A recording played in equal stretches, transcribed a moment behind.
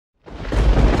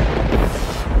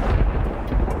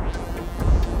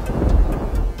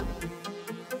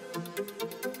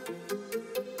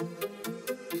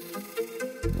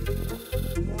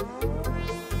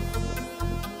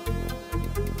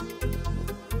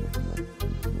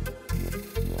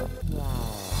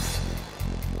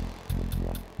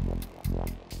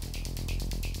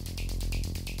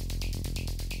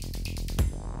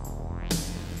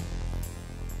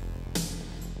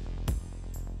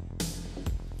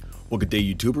Well, good day,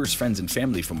 YouTubers, friends, and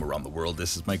family from around the world.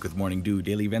 This is Mike with Morning Dew,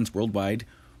 daily events worldwide.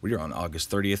 We are on August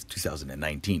 30th,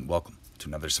 2019. Welcome to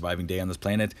another surviving day on this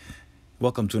planet.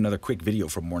 Welcome to another quick video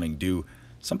from Morning Dew.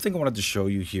 Something I wanted to show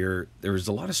you here. There's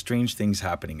a lot of strange things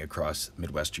happening across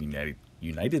Midwestern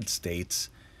United States,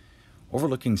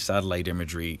 overlooking satellite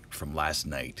imagery from last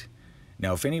night.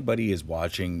 Now, if anybody is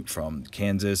watching from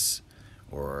Kansas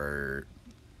or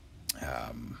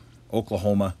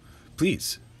Oklahoma,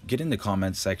 please get in the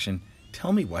comments section.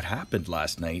 Tell me what happened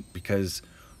last night, because,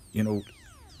 you know,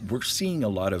 we're seeing a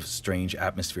lot of strange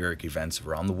atmospheric events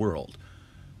around the world.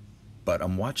 But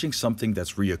I'm watching something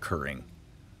that's reoccurring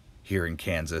here in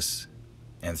Kansas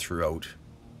and throughout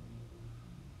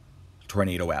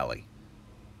Tornado Alley.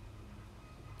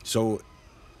 So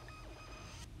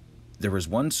there was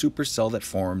one supercell that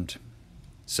formed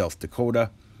South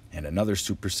Dakota and another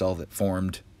supercell that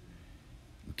formed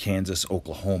Kansas,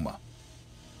 Oklahoma.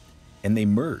 And they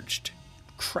merged,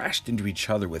 crashed into each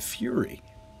other with fury.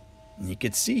 And you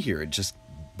could see here, it just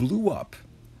blew up.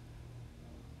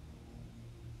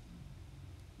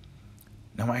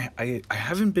 Now, I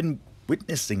haven't been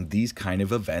witnessing these kind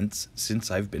of events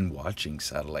since I've been watching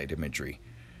satellite imagery.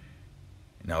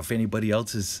 Now, if anybody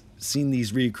else has seen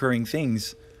these recurring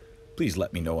things, please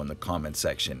let me know in the comment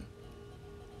section.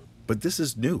 But this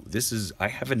is new. I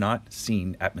have not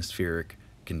seen atmospheric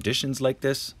conditions like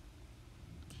this,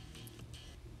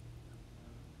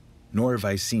 nor have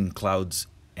I seen clouds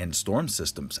and storm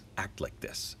systems act like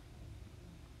this.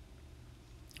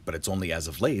 But it's only as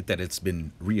of late that it's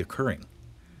been reoccurring.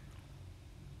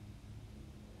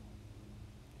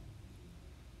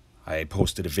 I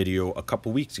posted a video a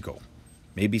couple weeks ago,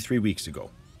 maybe 3 weeks ago.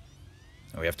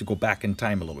 Now we have to go back in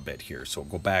time a little bit here, so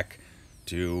go back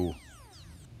to,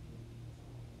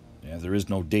 there is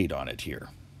no date on it here,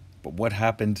 but what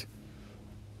happened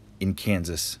in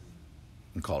Kansas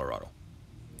and Colorado.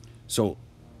 So,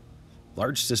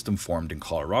 large system formed in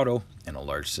Colorado, and a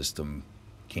large system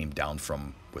came down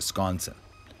from Wisconsin.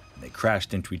 And they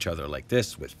crashed into each other like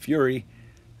this with fury.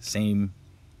 Same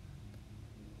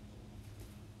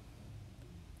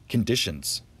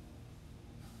conditions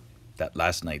that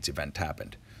last night's event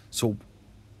happened. So,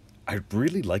 I'd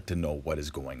really like to know what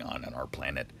is going on our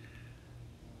planet.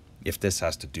 If this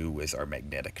has to do with our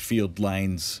magnetic field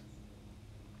lines,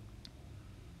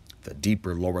 the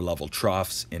deeper, lower level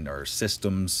troughs in our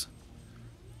systems,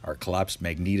 our collapsed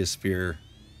magnetosphere.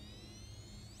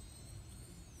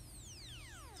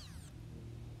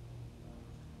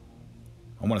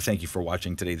 I want to thank you for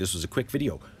watching today. This was a quick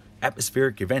video.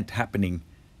 Atmospheric event happening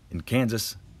in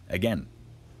Kansas. Again,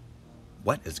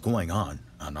 what is going on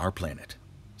our planet?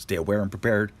 Stay aware and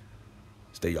prepared.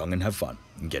 Stay young and have fun.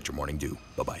 And get your morning dew.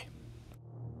 Bye-bye.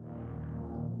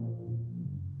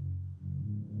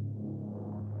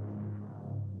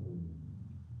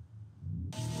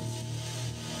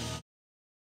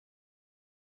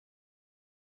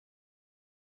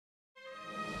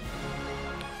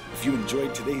 If you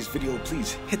enjoyed today's video,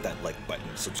 please hit that like button,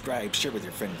 subscribe, share with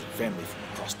your friends and family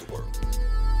from across the world.